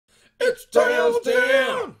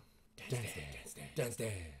DansDen!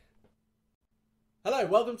 DansDen. Hello,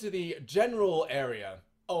 welcome to the general area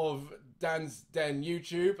of DansDen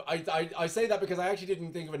YouTube. I say that because I actually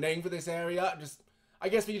didn't think of a name for this area. I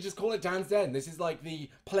guess we could just call it DansDen. This is like the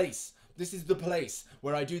place. This is the place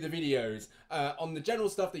where I do the videos on the general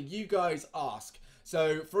stuff that you guys ask.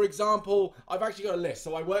 So, for example, I've actually got a list.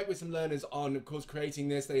 So I worked with some learners on, of course, creating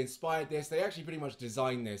this. They inspired this. They actually pretty much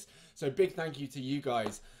designed this. So big thank you to you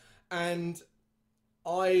guys. And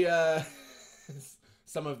I,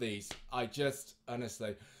 some of these, I just,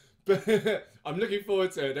 honestly, but I'm looking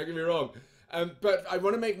forward to it, don't get me wrong. But I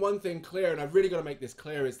want to make one thing clear, and I've really got to make this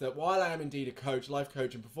clear, is that while I am indeed a coach, life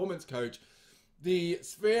coach and performance coach, the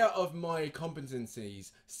sphere of my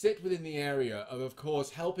competencies sit within the area of course,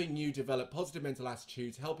 helping you develop positive mental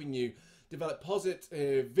attitudes, helping you develop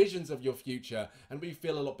positive visions of your future, and really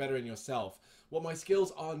feel a lot better in yourself. What my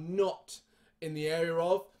skills are not in the area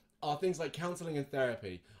of are things like counseling and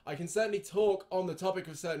therapy. I can certainly talk on the topic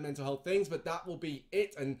of certain mental health things, but that will be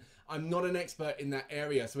it, and I'm not an expert in that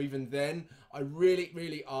area. So even then, I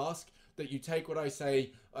really ask that you take what I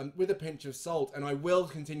say with a pinch of salt, and I will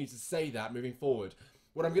continue to say that moving forward.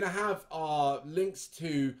 What I'm going to have are links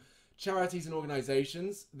to charities and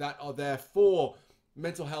organizations that are there for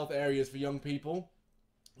mental health areas for young people.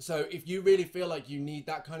 So if you really feel like you need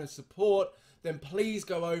that kind of support, then please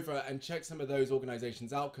go over and check some of those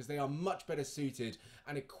organizations out, because they are much better suited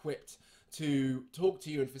and equipped to talk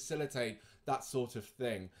to you and facilitate that sort of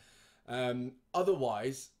thing.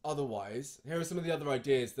 Otherwise, here are some of the other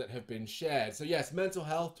ideas that have been shared. So yes, mental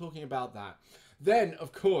health, talking about that. Then,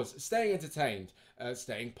 of course, staying entertained,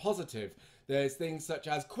 staying positive. There's things such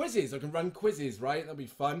as quizzes. I can run quizzes, right? That'll be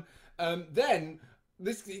fun. Then,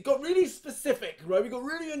 this got really specific, right? We got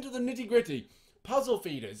really into the nitty-gritty. Puzzle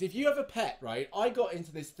feeders. If you have a pet, right? I got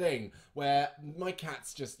into this thing where my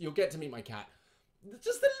cat's just, you'll get to meet my cat,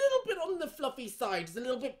 just a little bit on the fluffy side, just a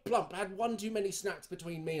little bit plump, had one too many snacks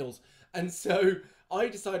between meals. And so I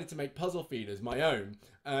decided to make puzzle feeders my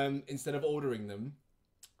own instead of ordering them.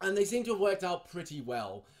 And they seem to have worked out pretty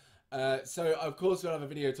well. So of course we'll have a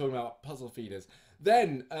video talking about puzzle feeders.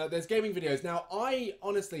 Then there's gaming videos. Now I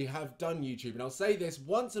honestly have done YouTube, and I'll say this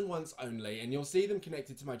once and once only, and you'll see them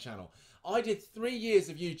connected to my channel. I did 3 years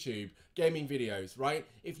of YouTube gaming videos, right?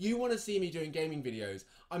 If you want to see me doing gaming videos,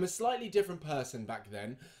 I'm a slightly different person back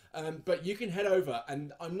then, but you can head over,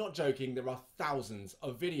 and I'm not joking, there are thousands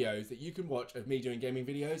of videos that you can watch of me doing gaming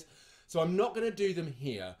videos. So I'm not going to do them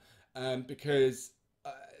here because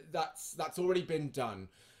that's already been done.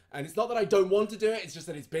 And it's not that I don't want to do it, it's just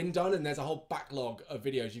that it's been done, and there's a whole backlog of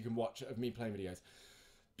videos you can watch of me playing videos.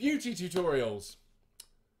 Beauty tutorials.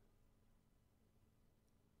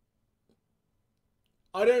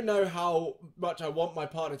 I don't know how much I want my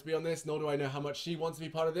partner to be on this, nor do I know how much she wants to be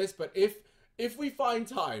part of this, but if we find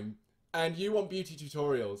time and you want beauty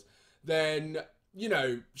tutorials, then, you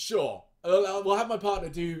know, sure. We'll have my partner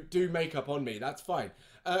do makeup on me, that's fine.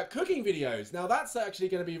 Cooking videos. Now that's actually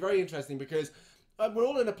going to be very interesting, because we're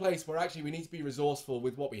all in a place where actually we need to be resourceful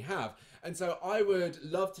with what we have. And so I would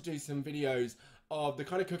love to do some videos of the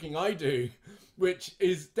kind of cooking I do, which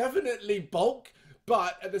is definitely bulk,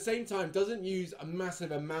 but at the same time doesn't use a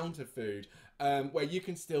massive amount of food, where you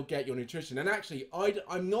can still get your nutrition. And actually,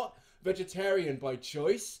 I'm not vegetarian by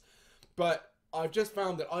choice, but I've just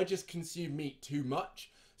found that I just consume meat too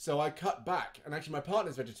much. So I cut back, and actually my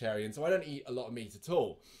partner's vegetarian, so I don't eat a lot of meat at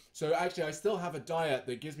all. So actually I still have a diet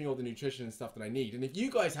that gives me all the nutrition and stuff that I need. And if you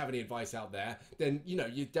guys have any advice out there, then, you know,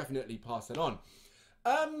 you definitely pass it on.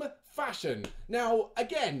 Fashion. Now,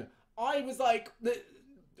 again, I was like,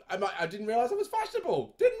 I didn't realize I was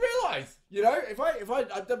fashionable. Didn't realize, you know,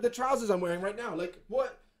 if the trousers I'm wearing right now, like,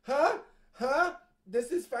 what? Huh?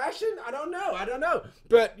 This is fashion? I don't know.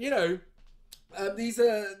 But, you know, these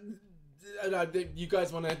are, you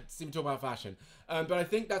guys want to see me talk about fashion. But I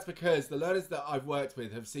think that's because the learners that I've worked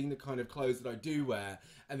with have seen the kind of clothes that I do wear,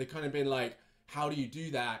 and they've kind of been like, how do you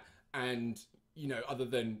do that? And, you know, other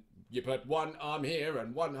than you put one arm here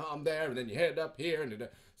and one arm there, and then you head up here, and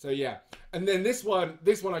so yeah. And then this one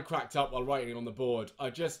I cracked up while writing it on the board.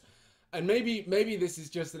 And maybe this is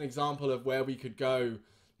just an example of where we could go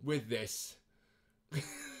with this.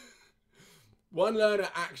 One learner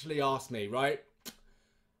actually asked me, right?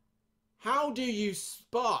 How do you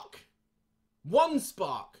spark? One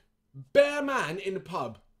spark. Bare man in a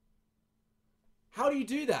pub. How do you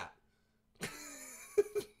do that?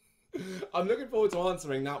 I'm looking forward to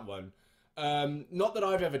answering that one. Not that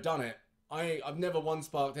I've ever done it. I've never one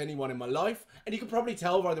sparked anyone in my life. And you can probably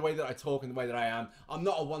tell by the way that I talk and the way that I am. I'm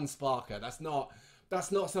not a one sparker. That's not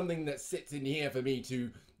that's not something that sits in here for me to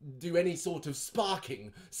do any sort of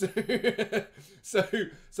sparking. So,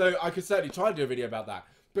 so I could certainly try to do a video about that.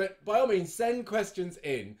 But by all means, send questions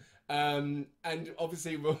in, and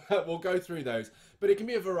obviously we'll go through those. But it can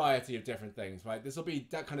be a variety of different things, right? This will be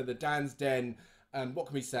that kind of the Dan's Den. What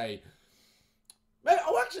can we say?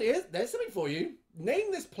 Oh, actually, there's something for you.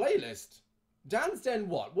 Name this playlist. Dan's Den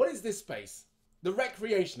what? What is this space? The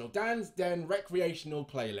recreational. Dan's Den recreational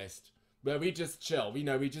playlist. Where we just chill.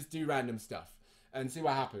 We just do random stuff and see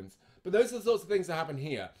what happens. But those are the sorts of things that happen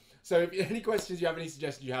here. So if any questions you have, any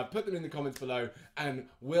suggestions you have, put them in the comments below and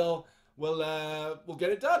we'll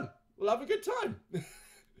get it done. We'll have a good time.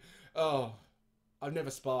 Oh, I've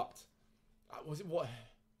never sparked. Was it what?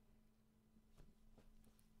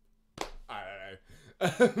 I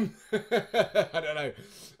don't know. I don't know.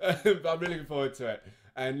 But I'm really looking forward to it.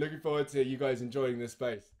 And looking forward to you guys enjoying this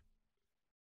space.